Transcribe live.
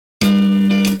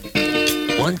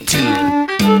1, 2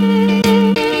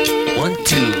 1,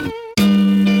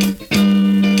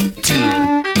 2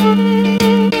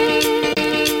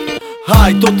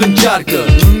 Hai, tot încearcă,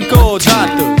 încă o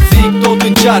dată. Zic tot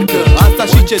încearcă, asta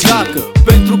și ce dacă.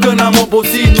 Pentru că n-am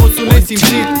obosit, nu sunt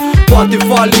nesimțit. Poate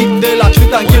falit de la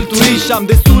cât am cheltuit. Și-am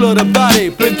destulă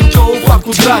răbdare, pentru că o fac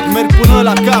cu drag. Merg până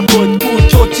la capăt cu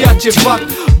tot ceea ce fac.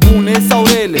 Bune sau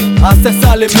rele, astea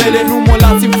sale mele. Nu mă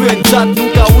las influențat, nu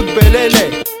caut belele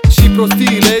și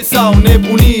prostiile sau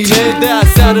nebuniile. De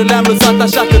aseară le-am lăsat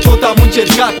așa că tot am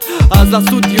încercat. Azi la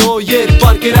studio, ieri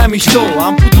parcă era mișto.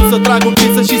 Am putut să trag o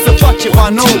piesă și să fac ceva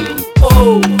nou.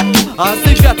 Oh, asta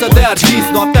e viața de artist.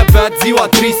 Noaptea beat, ziua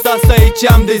trist, asta e ce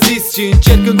am de zis. Și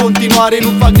încerc în continuare,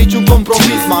 nu fac niciun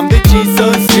compromis. M-am decis să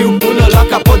înscriu până la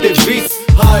capăt de vis.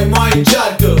 Hai, mai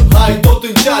încearcă, hai, tot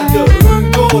încearcă.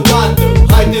 Încă o dată,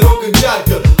 hai, te rog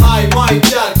încearcă. Hai, mai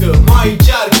încearcă, mai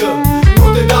încearcă. Nu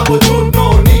te da bătut, nu,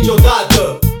 niciodată.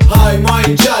 Hai, mai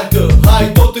încearcă, hai,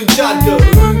 tot încearcă.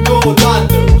 Încă o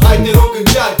dată, hai, te rog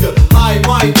încearcă. Hai,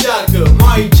 mai încearcă,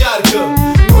 mai încearcă.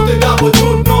 Nu te da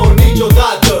bătut, nu,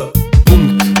 niciodată.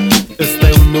 Punct, ăsta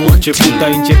e un nou început.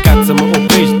 Ai încercat să mă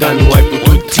oprești, dar nu ai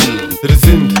putut.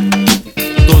 Râzând,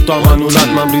 totul am anulat.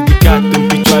 M-am ridicat în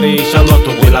picioare și am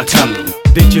luat-o de la cap.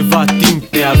 De ceva timp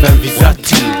te aveam vizat.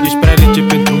 Ești prea rece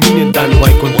pentru mine, dar nu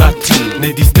ai contat. Ne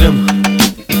distrăm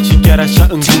și chiar așa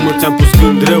în glumă ți-am pus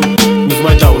gând rău. Nu-ți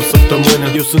mai dau o săptămână.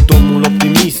 Eu sunt omul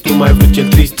optimist, tu mai vrut cel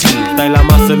trist. Stai la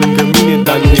masă lângă mine,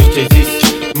 dar nu ești ce-ai zis.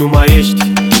 Nu mai ești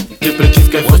ce precis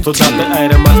că ai fost odată. Ai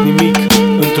rămas nimic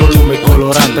într-o lume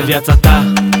colorată. Viața ta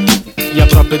e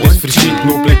aproape de sfârșit.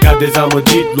 Nu pleca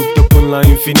dezamăgit, luptă până la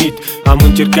infinit. Am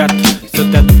încercat să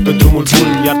te aduc pe drumul bun,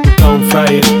 iar tu ca un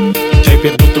fraier ce-ai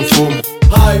pierdut în fum.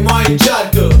 Hai, mai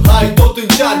încearcă, hai, tot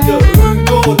încearcă.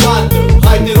 Încă o dată,